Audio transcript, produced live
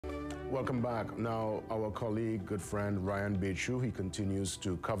Welcome back. Now, our colleague, good friend, Ryan Brew, he continues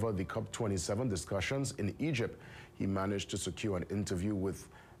to cover the COP27 discussions in Egypt. He managed to secure an interview with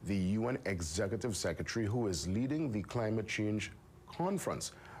the UN Executive Secretary who is leading the climate change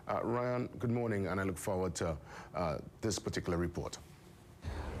conference. Ryan, good morning, and I look forward to this particular report.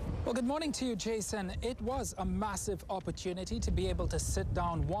 Well, good morning to you, Jason. It was a massive opportunity to be able to sit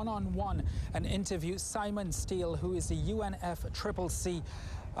down one-on-one and interview Simon Steele, who is the UNFCCC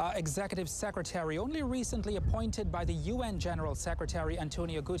Executive Secretary, only recently appointed by the UN General Secretary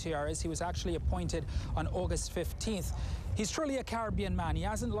Antonio Guterres. He was actually appointed on August 15th. He's truly a Caribbean man. He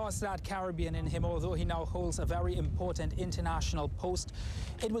hasn't lost that Caribbean in him, although he now holds a very important international post.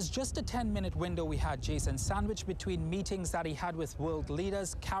 It was just a 10-minute window we had, Jason, sandwiched between meetings that he had with world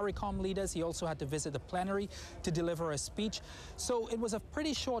leaders, CARICOM leaders. He also had to visit the plenary to deliver a speech. So it was a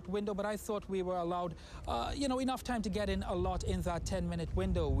pretty short window, but I thought we were allowed, enough time to get in a lot in that 10-minute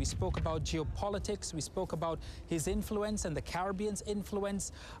window. We spoke about geopolitics. We spoke about his influence and the Caribbean's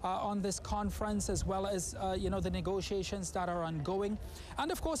influence on this conference, as well as, the negotiations that are ongoing.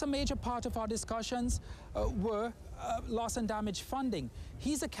 And of course, a major part of our discussions were loss and damage funding.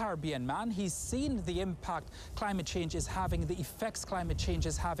 He's a Caribbean man. He's seen the impact climate change is having, the effects climate change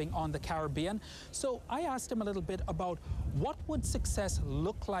is having on the Caribbean. So I asked him a little bit about what would success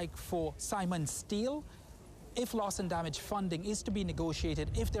look like for Simon Steele if loss and damage funding is to be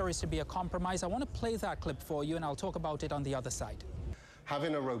negotiated, if there is to be a compromise. I want to play that clip for you, and I'll talk about it on the other side.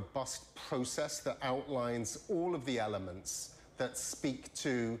 Having a robust process that outlines all of the elements that speak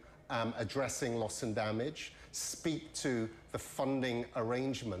to addressing loss and damage, speak to the funding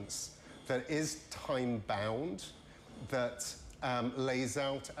arrangements, that is time-bound, that lays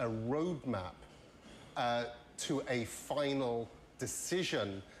out a roadmap to a final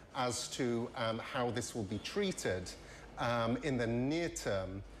decision as to how this will be treated in the near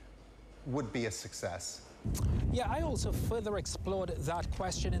term, would be a success. Yeah, I also further explored that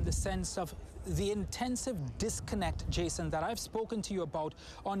question in the sense of the intensive disconnect, Jason, that I've spoken to you about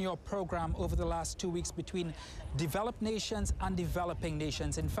on your program over the last 2 weeks between developed nations and developing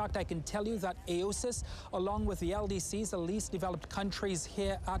nations. In fact, I can tell you that AOSIS, along with the LDCs, the least developed countries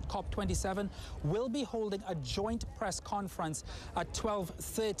here at COP27, will be holding a joint press conference at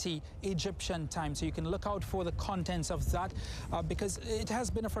 12:30 Egyptian time. So you can look out for the contents of that because it has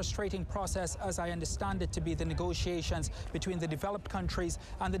been a frustrating process, as I understand it to be, the negotiations between the developed countries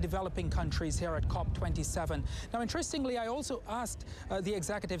and the developing countries here at COP27. Now, interestingly, I also asked the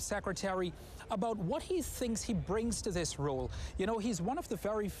Executive Secretary about what he thinks he brings to this role. You know, he's one of the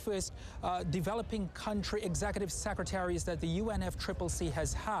very first developing country executive secretaries that the UNFCCC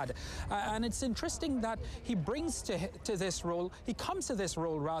has had. And it's interesting that he brings to this role, he comes to this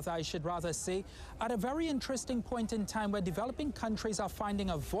role, rather, I should rather say, at a very interesting point in time where developing countries are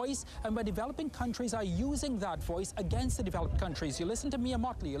finding a voice and where developing countries are using that voice against the developed countries. You listen to Mia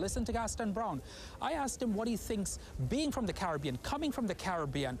Motley, you listen to Gaston Brown. I asked him what he thinks, being from the Caribbean, coming from the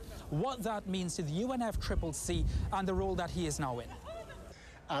Caribbean, what that means to the UNFCCC and the role that he is now in.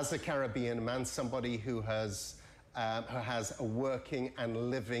 As a Caribbean man, somebody who has a working and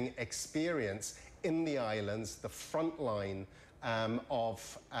living experience in the islands, the front line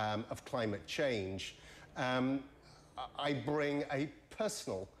of climate change, I bring a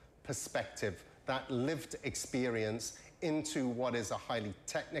personal perspective, that lived experience, into what is a highly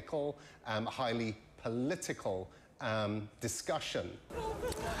technical, highly political discussion.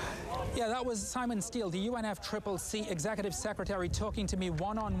 Yeah, that was Simon Steele, the UNFCCC Executive Secretary, talking to me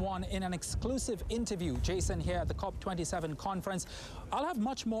one-on-one in an exclusive interview, Jason, here at the COP27 conference. I'll have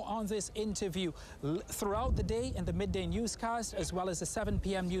much more on this interview throughout the day in the midday newscast, as well as the 7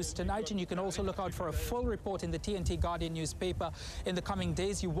 p.m. news tonight. And you can also look out for a full report in the TNT Guardian newspaper in the coming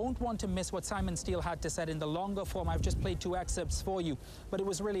days. You won't want to miss what Simon Steele had to say in the longer form. I've just played 2 excerpts for you, but it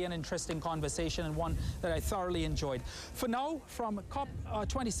was really an interesting conversation and one that I thoroughly enjoyed. For now, from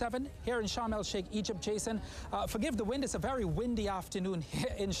COP27 here in Sharm el-Sheikh, Egypt, Jason, forgive the wind. It's a very windy afternoon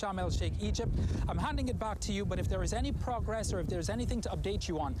here in Sharm el-Sheikh, Egypt. I'm handing it back to you, but if there is any progress or if there's anything to update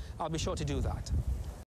you on, I'll be sure to do that.